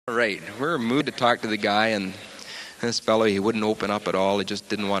Right, we're moved to talk to the guy, and this fellow, he wouldn't open up at all. He just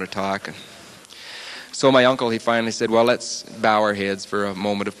didn't want to talk. So my uncle, he finally said, well, let's bow our heads for a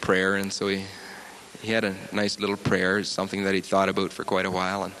moment of prayer. And so he had a nice little prayer, something that he'd thought about for quite a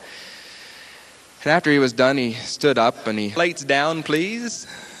while. And after he was done, he stood up and he, lights down, please.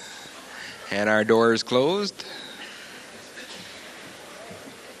 And our doors closed.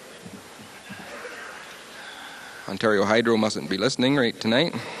 Ontario Hydro mustn't be listening right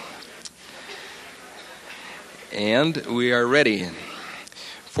tonight. And we are ready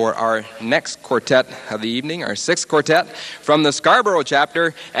for our next quartet of the evening, our sixth quartet from the Scarborough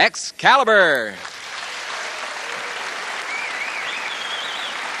chapter, Excalibur.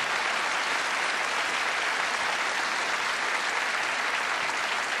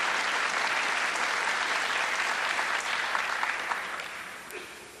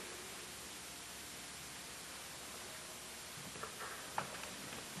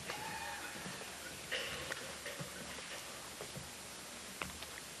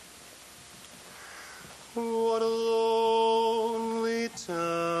 What a lonely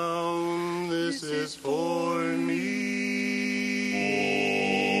town this is for me.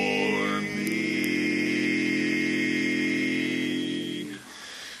 For me.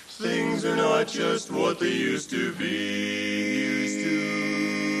 Things are not just what they used to be.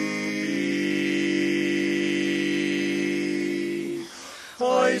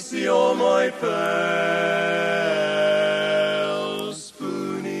 I see all my pals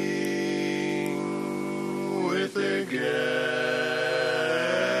spooning with their gals.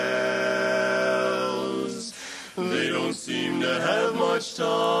 They don't seem to have much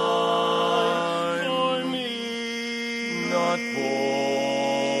time for me, not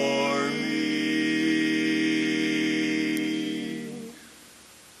for me.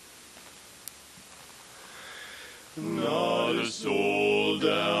 Not a soul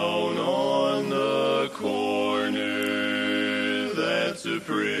down on the corner, that's a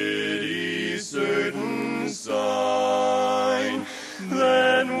pretty certain sign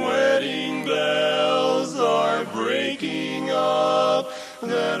that wedding bells are breaking up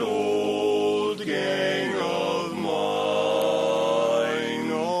that old gang of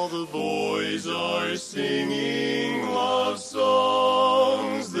mine. All the boys are singing love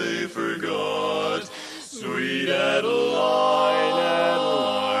songs they forgot. Sweet Adeline,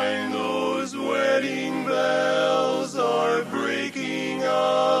 those wedding bells are breaking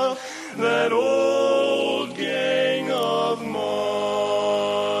up that old gang of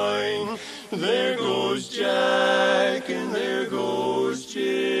mine. There goes Jack and there goes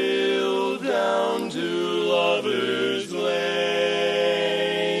Jill down to Lover's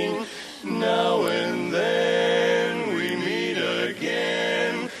Lane. Now and then we meet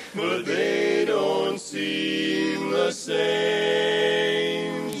again, but they don't seem the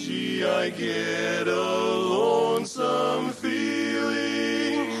same. Gee, I get a lonesome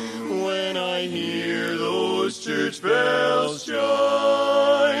feeling when I hear those church bells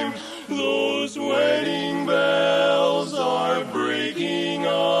chime. Those wedding bells are breaking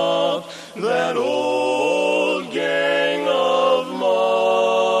up that old gang of mine.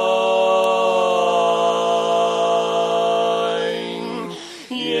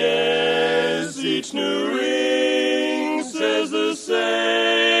 Yes, each new ring says the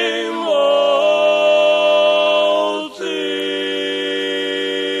same old thing.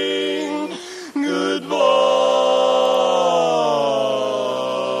 Goodbye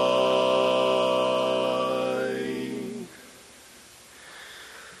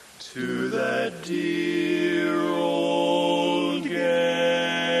to that dear old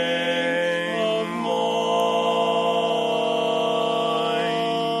gang of mine.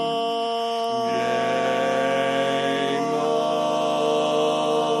 Gang of mine.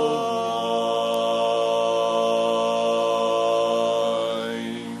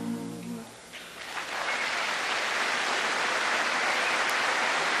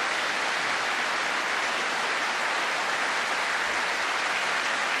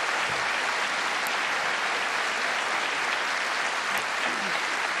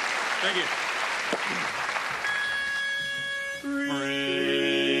 Thank you.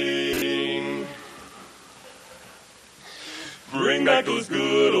 Bring back those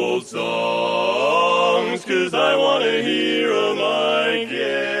good old songs, 'cause I want to hear 'em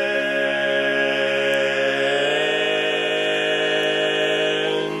again.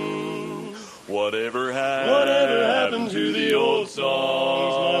 Whatever happened to the old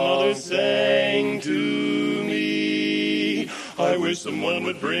songs my mother sang to me? I wish someone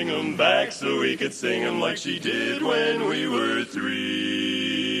would bring 'em back so we could sing 'em like she did when we were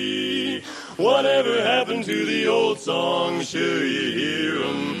 3. Whatever happened to the old songs? Sure you hear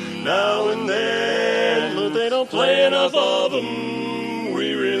 'em don't play enough of 'em.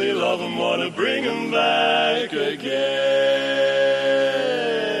 We really love 'em, want to bring 'em back again.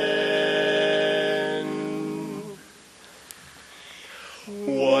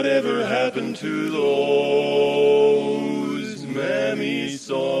 Whatever happened to those Mammy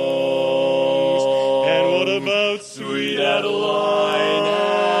songs? And what about Sweet Adeline,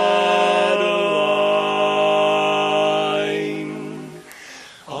 Adeline?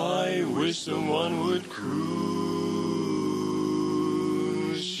 I wish someone would cruise,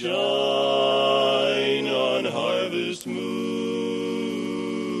 shine on Harvest Moon.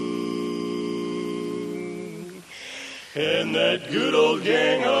 And that good old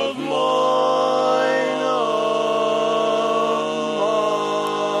gang of mine,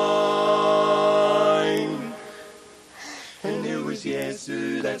 and it was, yes,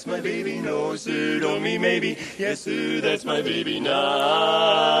 sir, that's my baby. No, sir, don't mean maybe. Yes, sir, that's my baby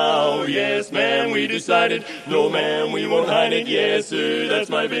now. Yes, ma'am, we decided. No, ma'am, we won't hide it. Yes, sir, that's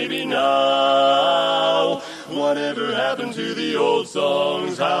my baby now. Whatever happened to the old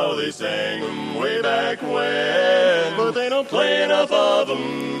songs, how they sang 'em way back when? But they don't play enough of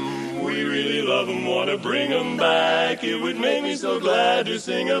 'em. We really love 'em, want to bring 'em back. It would make me so glad to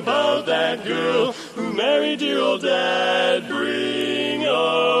sing about that girl who married dear old Dad. Bring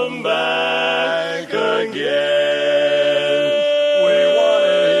 'em back again.